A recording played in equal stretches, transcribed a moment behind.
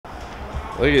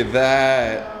Look at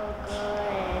that.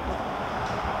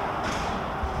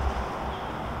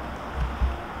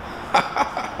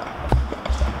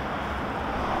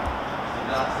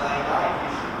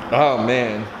 Oh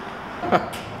man.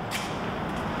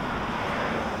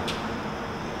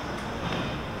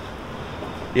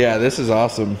 Yeah, this is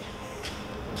awesome.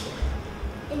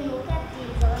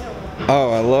 Oh,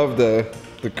 I love the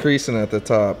creasing at the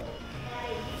top.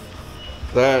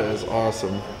 That is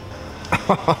awesome.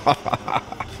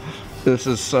 This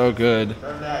is so good.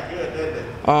 Turned out good, didn't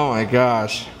it? Oh my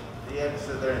gosh. He had to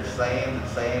sit there and sand and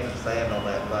sand and sand on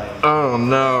that thing. Oh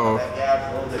no. That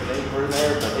gap's a little bit deeper in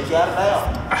there, but he got it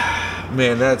out.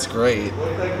 Man, that's great. What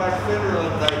do you think about your fender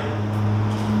eliminator?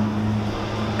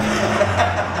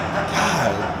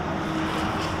 God.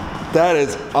 That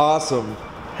is awesome.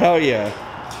 Hell yeah.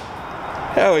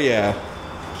 Hell yeah.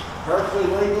 Perfectly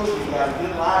legal, you got a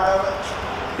good light of it.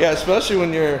 Yeah, especially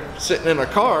when you're sitting in a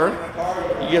car.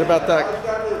 You get about that. All you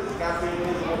gotta do is it's got to be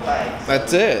invisible tags.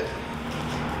 That's it.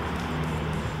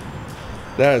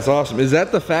 That is awesome. Is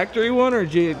that the factory one or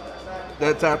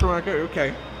that's aftermarket?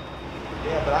 Okay.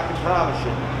 Yeah, but I can promise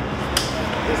you,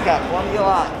 it's got plenty of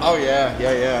light. Oh yeah,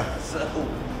 yeah. So,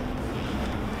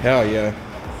 Hell yeah.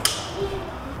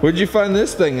 Where'd you find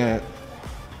this thing at?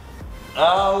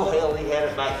 oh hell, he had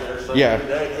it back there. So Yeah.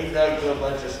 he dug a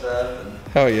bunch of stuff. And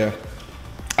Hell yeah.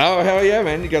 Oh hell yeah,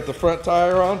 man. You got the front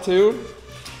tire on too?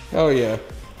 Hell yeah.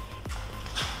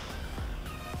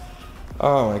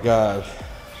 Oh my god.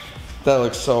 That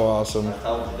looks so awesome. I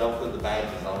told you, don't put the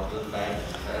badges on it. Those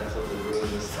badges, that's what would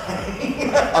ruin this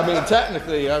thing. I mean,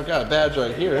 technically, I've got a badge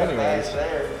right here anyways.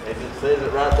 There, and it says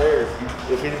it right there.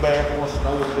 If anybody ever wants to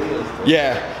know what it is.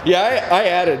 Yeah, yeah, I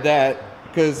added that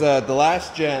because the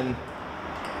last gen,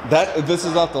 this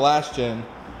is off the last gen,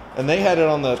 and they had it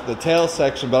on the tail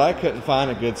section, but I couldn't find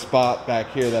a good spot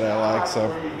back here that I like, so.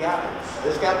 Where you got it.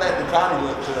 It's got that Ducati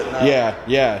look to it now. Yeah,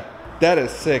 yeah, that is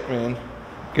sick, man.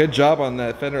 Good job on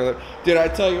that fender. Dude, I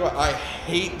tell you what, I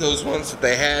hate those ones that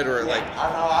they had where like,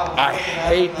 I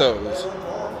hate those.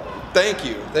 Thank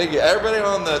you, thank you. Everybody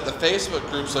on the Facebook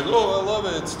group's like, oh, I love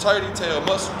it, it's tidy tail,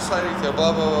 mustard tidy tail,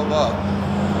 blah, blah, blah, blah.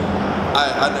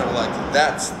 I never liked it.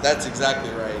 That's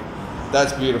exactly right.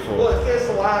 That's beautiful. Well, it fits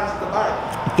the lines at the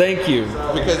back. Thank you,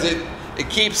 because it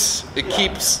keeps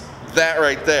that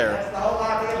right there. That's the whole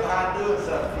idea behind doing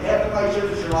something. You have to make sure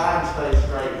that your lines stay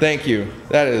straight. Thank you.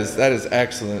 That is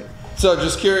excellent. So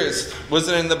just curious, was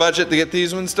it in the budget to get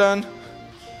these ones done?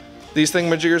 These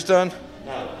thingamajiggers done?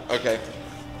 No. Okay,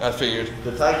 I figured.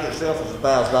 The tank itself is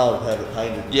 $1,000 to have it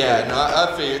painted. Yeah, no,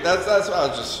 I figured. That's what I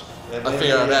was just. I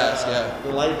figured I'd ask. Yeah.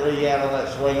 The labor he had on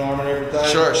that swing arm and everything.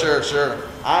 Sure.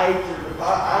 I ate your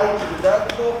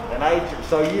deductible, and I ate your,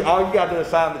 so all you got to do is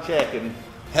sign the check, and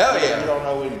Hell yeah. you don't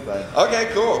know anything. Okay,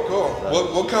 cool.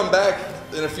 We'll come back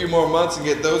in a few more months and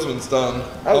get those ones done.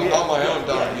 On my own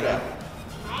done, you know.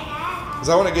 Because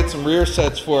I want to get some rear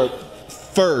sets for it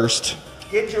first.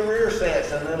 Get your rear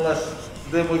sets, and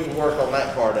then we can work on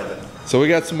that part of it. So we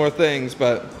got some more things,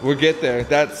 but we'll get there.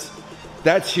 That's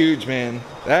huge, man.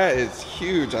 That is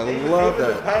huge. I love Even that.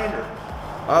 the painter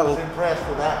I was impressed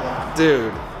with that one.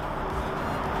 Dude,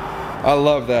 I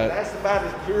love that. That's about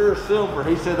as pure silver.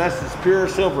 He said that's as pure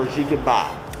silver as you could buy.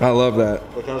 I love that.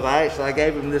 Because I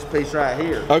gave him this piece right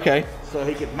here. Okay. So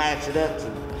he could match it up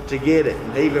to get it.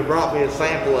 And he even brought me a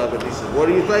sample of it. He said, what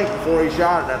do you think before he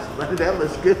shot it? I said, that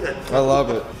looks good. I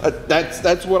love it.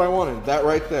 That's what I wanted. That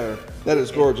right there. That is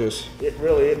gorgeous. It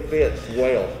fits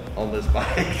well on this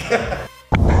bike.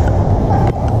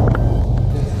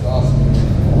 This is awesome.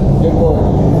 Good work.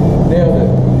 Nailed it.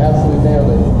 Absolutely nailed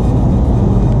it.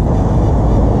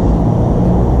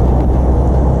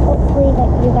 Hopefully that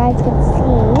you guys can see.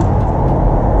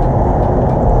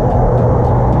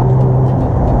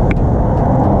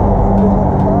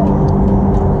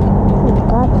 Oh my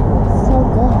god, so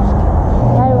good.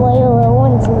 That way you're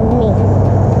ones than me.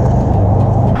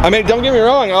 I mean, don't get me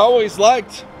wrong. I always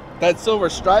liked that silver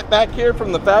stripe back here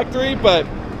from the factory, but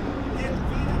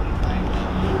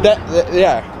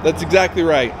yeah, that's exactly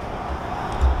right.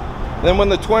 Then when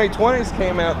the 2020s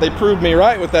came out, they proved me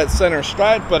right with that center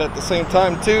stripe, but at the same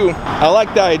time too, I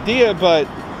liked the idea, but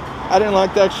I didn't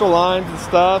like the extra lines and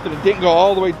stuff, and it didn't go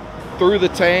all the way through the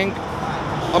tank.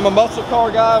 I'm a muscle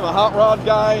car guy, I'm a hot rod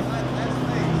guy,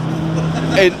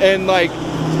 and like,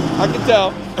 I can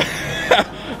tell,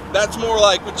 that's more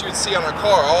like what you would see on a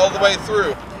car all the way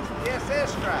through.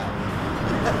 SS stripe.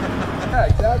 Yeah,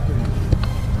 exactly.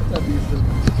 That'd be some.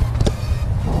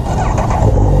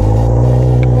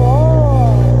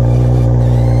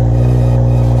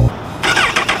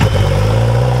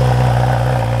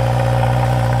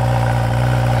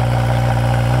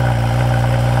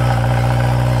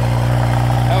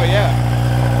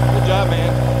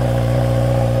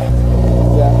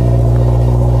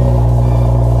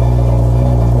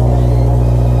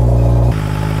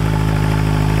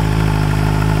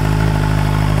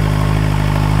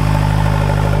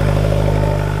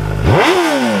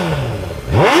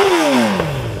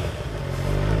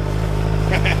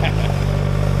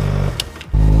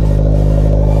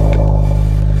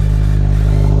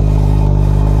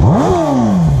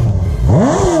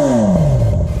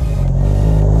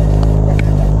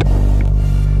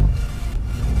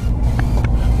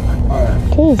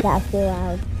 that's too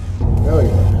loud. Oh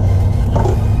yeah.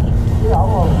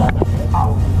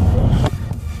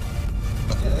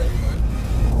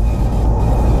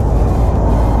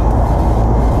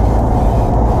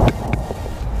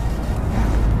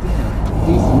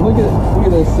 Look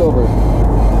at this silver. Look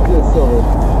at this silver.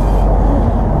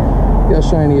 Look how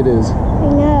shiny it is. I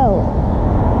know.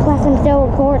 Plus I'm still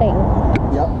recording.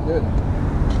 Yep, good.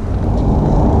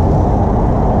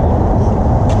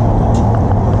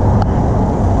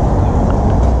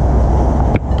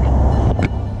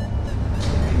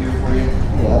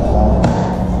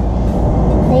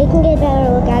 They can get a better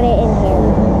look at it in here.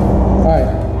 Alright.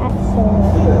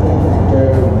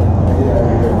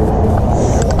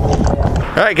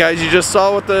 Alright guys, you just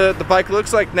saw what the bike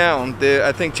looks like now.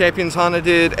 I think Champions Honda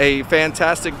did a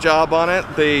fantastic job on it.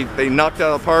 They knocked it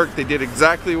out of the park. They did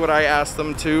exactly what I asked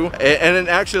them to. And then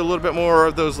actually a little bit more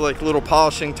of those like little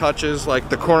polishing touches, like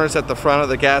the corners at the front of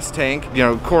the gas tank, you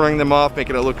know, cornering them off,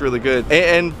 making it look really good.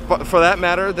 And for that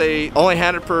matter, they only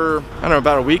had it for, I don't know,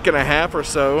 about a week and a half or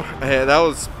so. That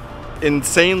was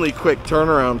insanely quick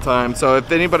turnaround time. So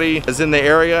if anybody is in the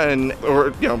area and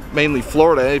or you know mainly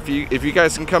Florida, if you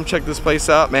guys can come check this place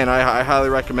out, man, I highly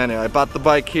recommend it. I bought the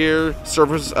bike here.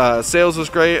 Service sales was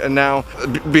great, and now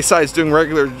besides doing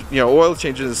regular oil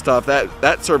changes and stuff,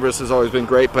 that service has always been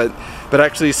great, but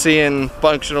actually seeing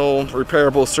functional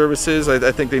repairable services,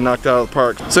 I think they knocked it out of the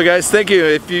park. So guys, thank you.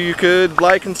 If you could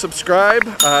like and subscribe,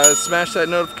 smash that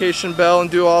notification bell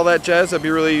and do all that jazz, that'd be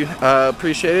really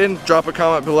appreciated. Drop a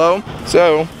comment below.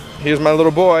 So here's my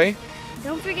little boy.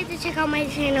 Don't forget to check out my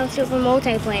channel, Super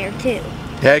Multiplayer, too.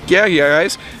 Heck yeah,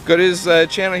 guys. Go to his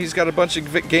channel. He's got a bunch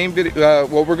of game video.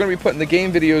 Well, we're going to be putting the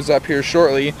game videos up here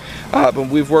shortly, but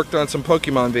we've worked on some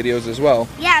Pokemon videos as well.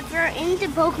 Yeah, if you're into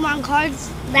Pokemon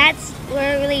cards, that's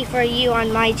literally for you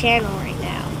on my channel right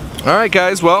now. All right,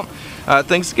 guys. Well,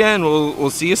 thanks again. We'll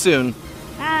see you soon.